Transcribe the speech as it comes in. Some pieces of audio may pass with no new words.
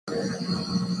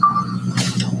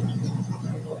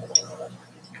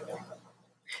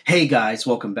Hey guys,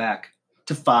 welcome back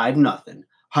to 5 nothing,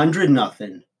 100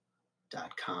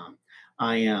 nothing.com.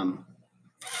 I am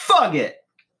Fugit,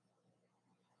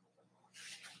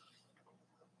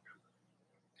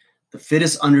 the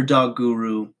fittest underdog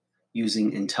guru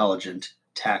using intelligent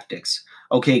tactics.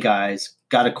 Okay guys,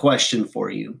 got a question for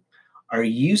you. Are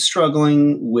you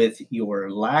struggling with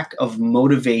your lack of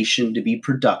motivation to be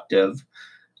productive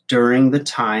during the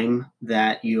time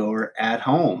that you're at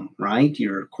home, right?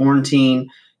 You're quarantined.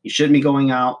 You shouldn't be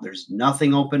going out. There's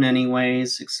nothing open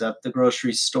anyways, except the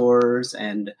grocery stores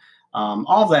and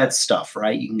all that stuff,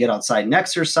 right? You can get outside and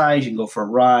exercise. You can go for a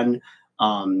run.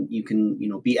 You can,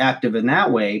 be active in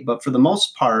that way. But for the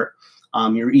most part,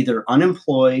 you're either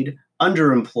unemployed,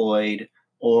 underemployed,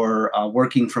 or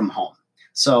working from home.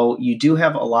 So you do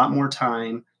have a lot more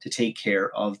time to take care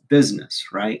of business,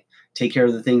 right? Take care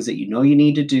of the things that you know you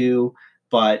need to do,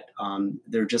 but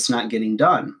they're just not getting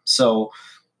done. So,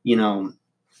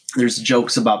 there's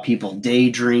jokes about people day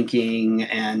drinking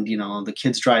and, the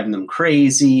kids driving them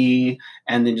crazy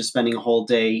and then just spending a whole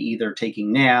day either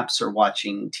taking naps or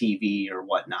watching TV or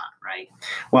whatnot, right?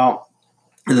 Well,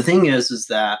 the thing is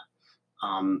that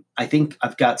I think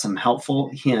I've got some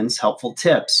helpful hints, helpful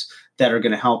tips that are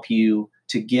going to help you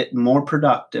to get more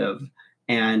productive,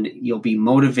 and you'll be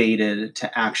motivated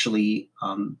to actually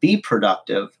be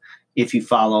productive if you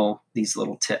follow these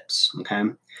little tips. Okay.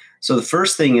 So the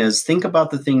first thing is think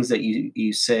about the things that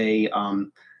you say.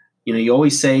 You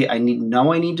always say, I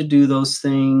need to do those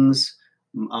things,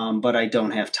 but I don't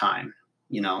have time.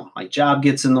 My job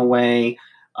gets in the way,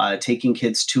 taking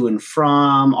kids to and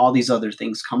from, all these other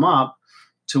things come up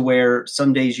to where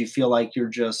some days you feel like you're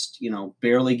just,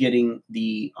 barely getting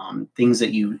the things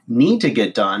that you need to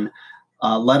get done,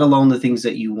 let alone the things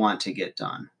that you want to get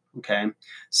done. Okay.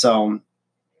 So,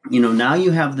 now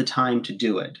you have the time to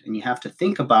do it, and you have to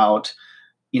think about,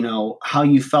 how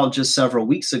you felt just several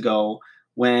weeks ago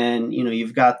when,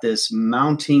 you've got this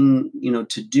mounting,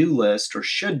 to-do list or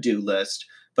should-do list,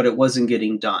 but it wasn't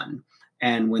getting done.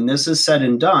 And when this is said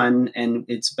and done and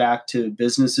it's back to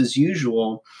business as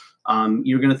usual,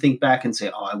 you're going to think back and say,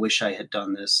 oh, I wish I had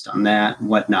done this, done that,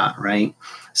 whatnot, right?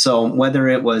 So whether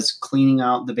it was cleaning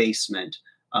out the basement,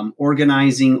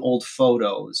 organizing old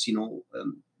photos,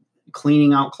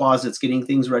 cleaning out closets, getting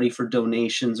things ready for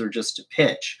donations or just to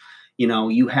pitch,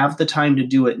 you have the time to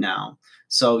do it now.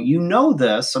 So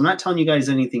this. I'm not telling you guys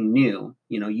anything new.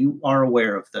 You are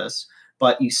aware of this,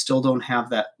 but you still don't have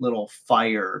that little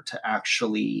fire to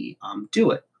actually do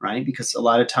it, right? Because a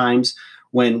lot of times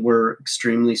when we're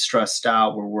extremely stressed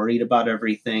out, we're worried about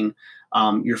everything,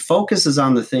 your focus is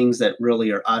on the things that really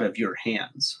are out of your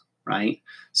hands, right?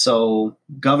 So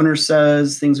governor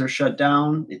says things are shut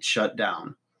down, it's shut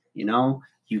down.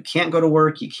 You can't go to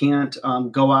work, you can't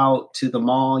go out to the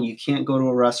mall, you can't go to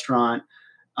a restaurant.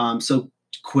 So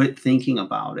quit thinking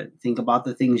about it. Think about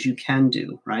the things you can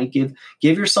do, right? Give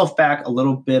yourself back a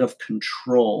little bit of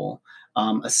control,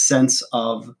 a sense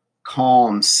of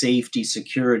calm, safety,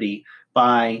 security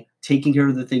by taking care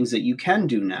of the things that you can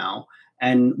do now,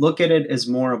 and look at it as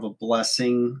more of a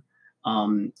blessing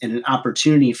and an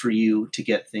opportunity for you to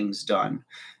get things done.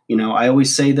 I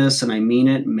always say this and I mean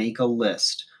it, make a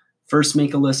list. First,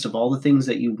 make a list of all the things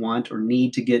that you want or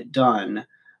need to get done.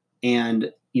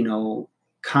 And,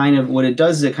 kind of what it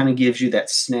does is it kind of gives you that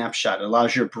snapshot. It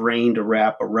allows your brain to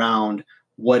wrap around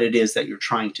what it is that you're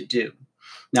trying to do.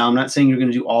 Now, I'm not saying you're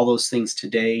going to do all those things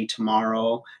today,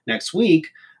 tomorrow, next week,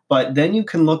 but then you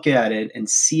can look at it and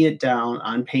see it down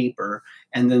on paper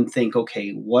and then think,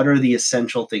 okay, what are the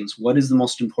essential things? What is the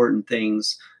most important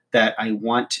things that I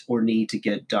want or need to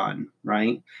get done,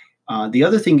 right? The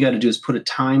other thing you got to do is put a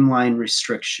timeline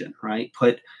restriction, right?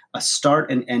 Put a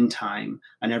start and end time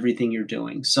on everything you're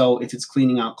doing. So if it's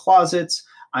cleaning out closets,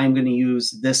 I'm going to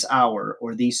use this hour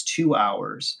or these 2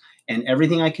 hours, and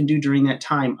everything I can do during that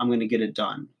time, I'm going to get it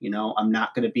done. I'm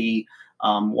not going to be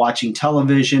watching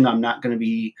television. I'm not going to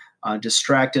be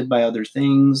distracted by other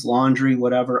things, laundry,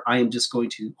 whatever. I am just going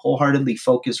to wholeheartedly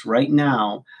focus right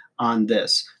now on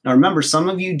this. Now, remember, some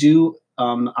of you do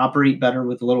operate better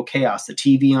with a little chaos, the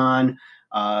TV on,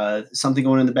 something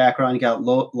going in the background, you got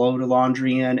load of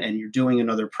laundry in, and you're doing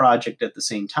another project at the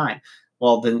same time.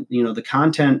 Well, then, the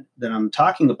content that I'm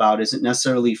talking about isn't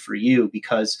necessarily for you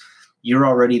because you're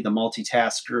already the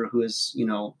multitasker who has,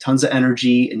 tons of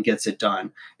energy and gets it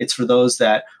done. It's for those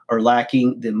that are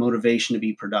lacking the motivation to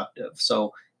be productive.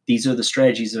 So these are the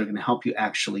strategies that are going to help you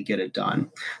actually get it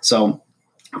done. So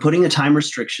putting a time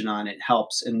restriction on it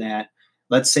helps in that.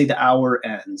 Let's say the hour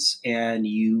ends and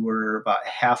you were about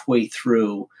halfway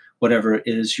through whatever it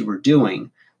is you were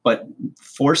doing, but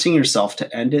forcing yourself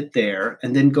to end it there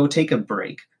and then go take a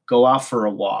break. go out for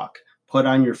a walk, put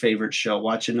on your favorite show,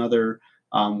 watch another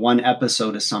one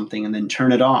episode of something, and then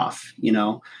turn it off.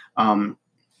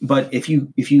 But if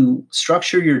you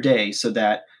structure your day so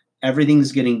that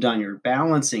everything's getting done, you're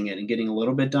balancing it and getting a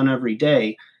little bit done every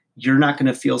day, you're not going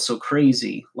to feel so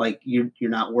crazy. Like you're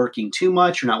not working too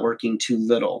much, you're not working too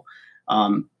little.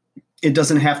 It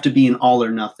doesn't have to be an all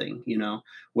or nothing,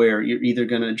 where you're either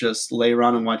going to just lay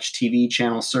around and watch TV,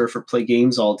 channel surf, or play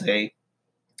games all day,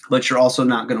 but you're also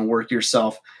not going to work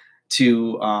yourself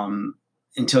to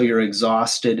until you're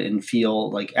exhausted and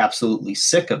feel like absolutely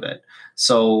sick of it.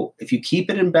 So if you keep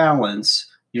it in balance,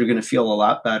 you're going to feel a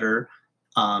lot better.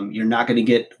 You're not going to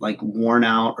get like worn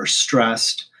out or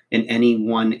stressed in any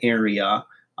one area.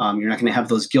 You're not going to have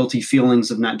those guilty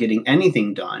feelings of not getting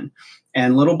anything done.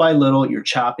 And little by little, you're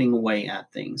chopping away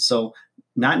at things. So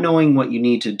not knowing what you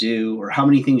need to do or how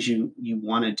many things you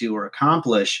want to do or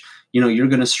accomplish, you're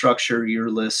going to structure your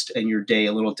list and your day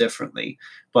a little differently.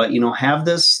 But, have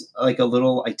this like a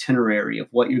little itinerary of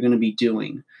what you're going to be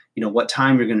doing, what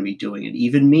time you're going to be doing it,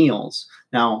 even meals.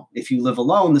 Now, if you live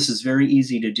alone, this is very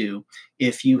easy to do.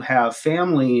 If you have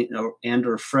family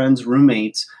or friends,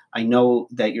 roommates, I know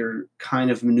that you're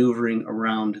kind of maneuvering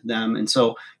around them. And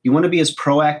so you want to be as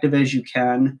proactive as you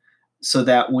can so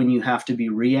that when you have to be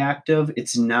reactive,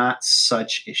 it's not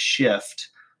such a shift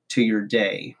to your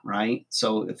day, right?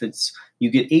 So if you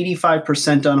get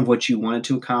 85% done of what you wanted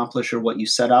to accomplish or what you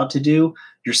set out to do,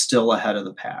 you're still ahead of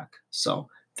the pack. So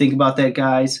think about that,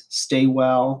 guys. Stay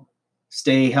well,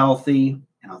 stay healthy,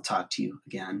 and I'll talk to you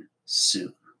again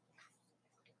soon.